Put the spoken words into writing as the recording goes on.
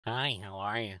Hi, how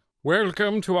are you?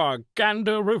 Welcome to our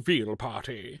gander reveal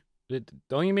party.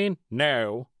 Don't you mean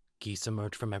no? Geese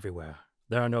emerge from everywhere.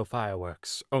 There are no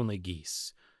fireworks, only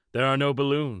geese. There are no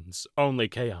balloons, only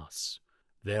chaos.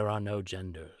 There are no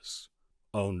genders,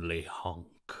 only honk.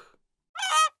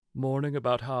 Mourning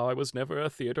about how I was never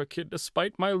a theater kid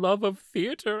despite my love of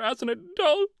theater as an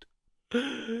adult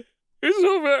is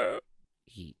over.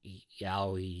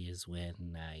 Yowie is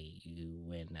when I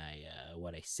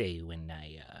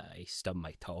stub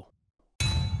my toe.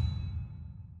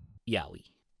 Yowie.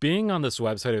 Being on this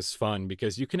website is fun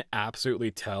because you can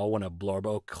absolutely tell when a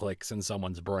blurbo clicks in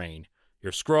someone's brain.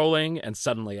 You're scrolling, and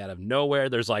suddenly, out of nowhere,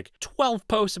 there's like 12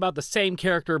 posts about the same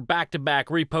character back to back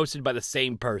reposted by the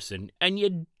same person, and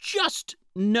you just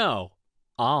know.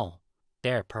 Oh,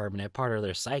 they're a permanent part of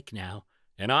their psyche now.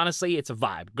 And honestly, it's a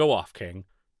vibe. Go off, King.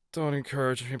 Don't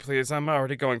encourage me, please. I'm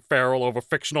already going feral over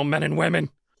fictional men and women.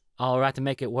 All right, to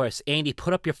make it worse, Andy,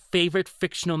 put up your favorite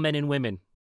fictional men and women.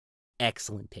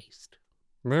 Excellent taste.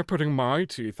 They're putting my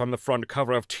teeth on the front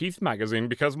cover of Teeth magazine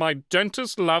because my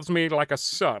dentist loves me like a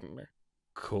son.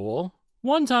 Cool.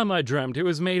 One time I dreamt it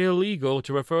was made illegal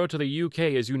to refer to the UK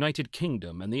as United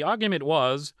Kingdom, and the argument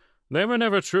was, they were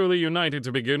never truly united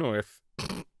to begin with.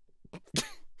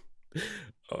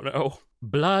 Oh no.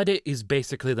 Blood is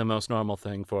basically the most normal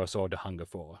thing for a sword to hunger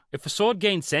for. If a sword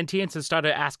gained sentience and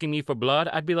started asking me for blood,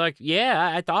 I'd be like,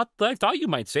 yeah, I thought you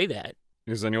might say that.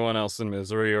 Is anyone else in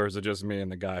misery, or is it just me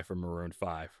and the guy from Maroon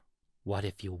 5? What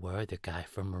if you were the guy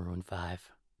from Maroon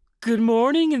 5? Good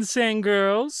morning, insane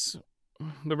girls.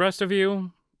 The rest of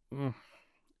you?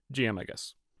 GM, I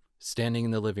guess. Standing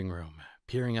in the living room,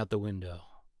 peering out the window,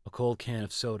 a cold can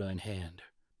of soda in hand,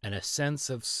 and a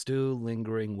sense of still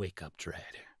lingering wake-up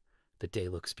dread. The day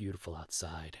looks beautiful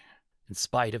outside, in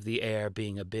spite of the air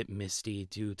being a bit misty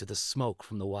due to the smoke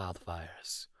from the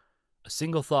wildfires. A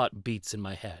single thought beats in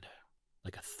my head,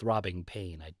 like a throbbing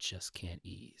pain I just can't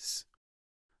ease.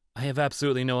 I have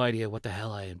absolutely no idea what the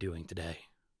hell I am doing today.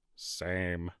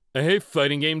 Same. I hate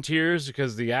fighting game tiers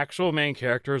because the actual main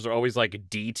characters are always like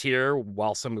D tier,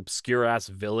 while some obscure-ass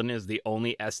villain is the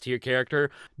only S tier character,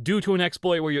 due to an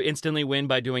exploit where you instantly win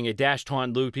by doing a dash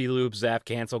taunt, loopy-loop, zap,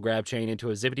 cancel, grab chain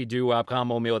into a zippity-doo-wop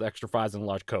combo meal with extra fries and a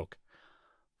large Coke.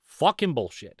 Fucking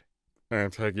bullshit. I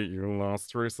take it you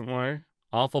lost recently?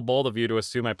 Awful bold of you to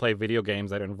assume I play video games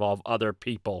that involve other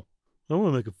people. I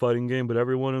want to make a fighting game, but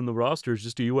everyone in the roster is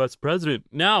just a U.S. president.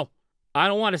 No! I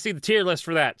don't want to see the tier list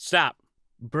for that. Stop.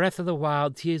 Breath of the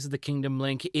Wild, Tears of the Kingdom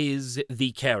Link is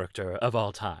the character of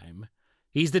all time.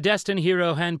 He's the destined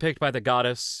hero handpicked by the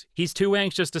goddess. He's too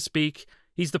anxious to speak.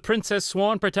 He's the princess'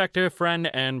 sworn protector,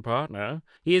 friend, and partner.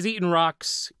 He has eaten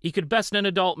rocks. He could best an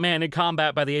adult man in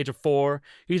combat by the age of 4.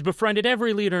 He's befriended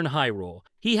every leader in Hyrule.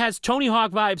 He has Tony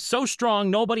Hawk vibes so strong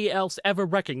nobody else ever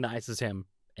recognizes him.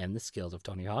 And the skills of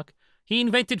Tony Hawk. He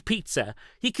invented pizza.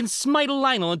 He can smite a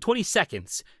Lionel in 20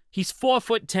 seconds. He's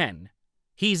 4'10".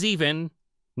 He's even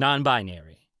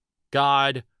non-binary.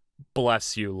 God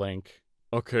bless you, Link.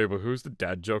 Okay, but who's the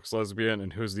dad jokes lesbian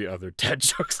and who's the other dad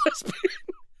jokes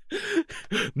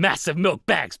lesbian? Massive milk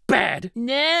bags, bad!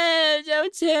 No,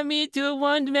 don't turn me into a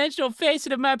one-dimensional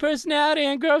facet of my personality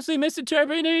and grossly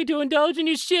misinterpret me to indulge in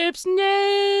your ships.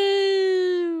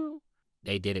 No!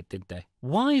 They did it, didn't they?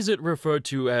 Why is it referred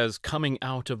to as coming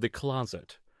out of the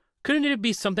closet? Couldn't it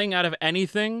be something out of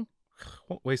anything?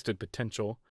 What wasted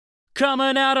potential.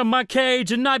 Coming out of my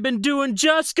cage and I've been doing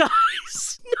just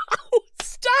guys. No,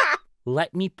 stop!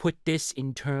 Let me put this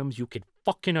in terms you could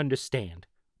fucking understand.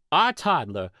 Our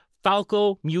toddler,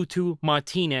 Falco Mewtwo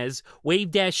Martinez,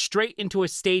 wave dashed straight into a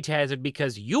stage hazard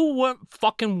because you weren't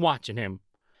fucking watching him.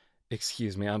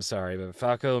 Excuse me, I'm sorry, but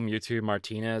Falco Mewtwo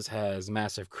Martinez has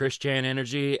massive Christian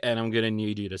energy, and I'm gonna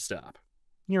need you to stop.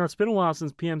 You know, it's been a while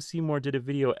since PM Seymour did a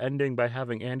video ending by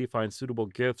having Andy find suitable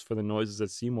gifts for the noises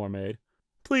that Seymour made.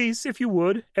 Please, if you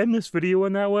would, end this video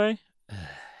in that way.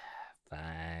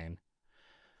 Fine.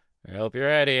 I hope you're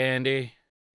ready, Andy.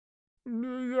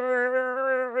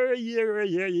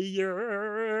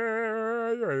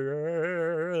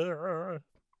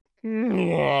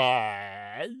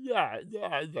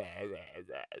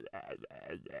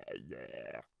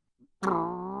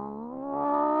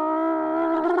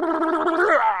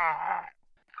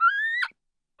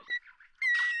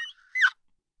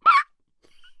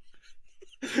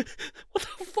 What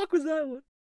the fuck was that one?